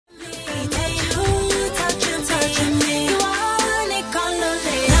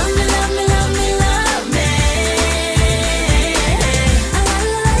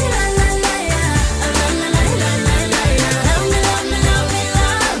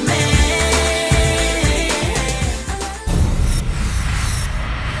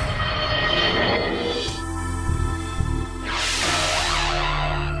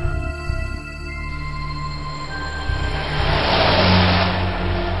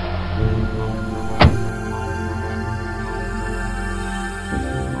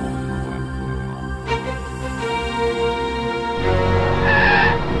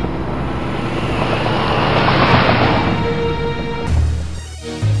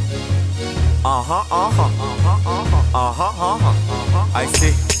I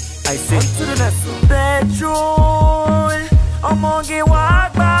say. To the next petrol. I'm gonna get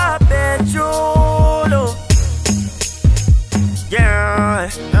walk by petrol. Yeah.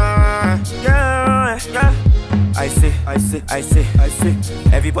 I say.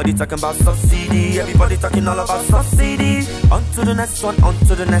 Everybody talking about subsidy. Everybody talking all about subsidy. On to the next one. I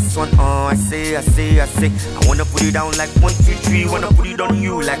say. I wanna put it down like 1, 2, 3. Wanna put it on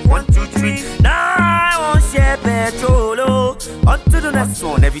you like 1, 2, 3. Now I won't share petrol. On to the next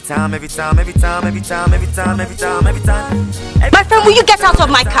one. Every time. My friend, will you get out of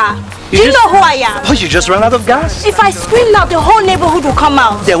my car? Do you know who I am? Oh, you just ran out of gas? If I scream now, the whole neighborhood will come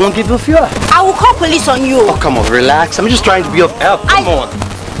out. There won't be no fuel. I will call police on you. Oh, come on, relax. I'm just trying to be of help. Come on.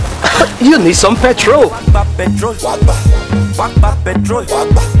 You need some petrol.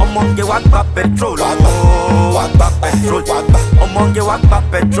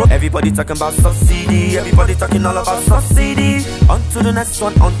 Petrol. Everybody talking about subsidy. Everybody talking all about subsidy. On to the next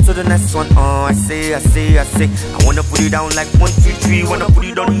one. I say. I wanna put it down like 1, 2, 3. Wanna put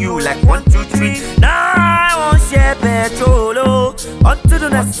it on you like 1, 2, 3. Now I won't share petrol. On to the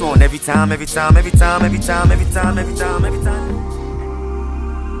next one. Every time.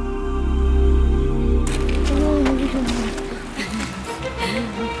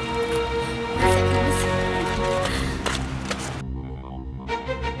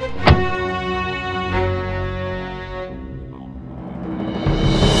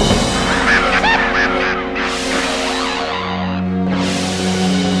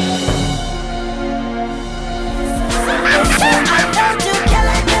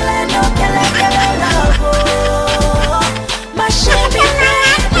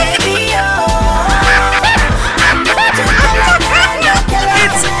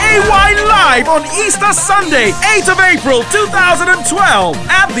 On Easter Sunday, 8th of April 2012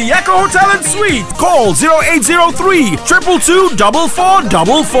 at the Echo Hotel and Suite. Call 0803 222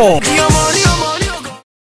 4444.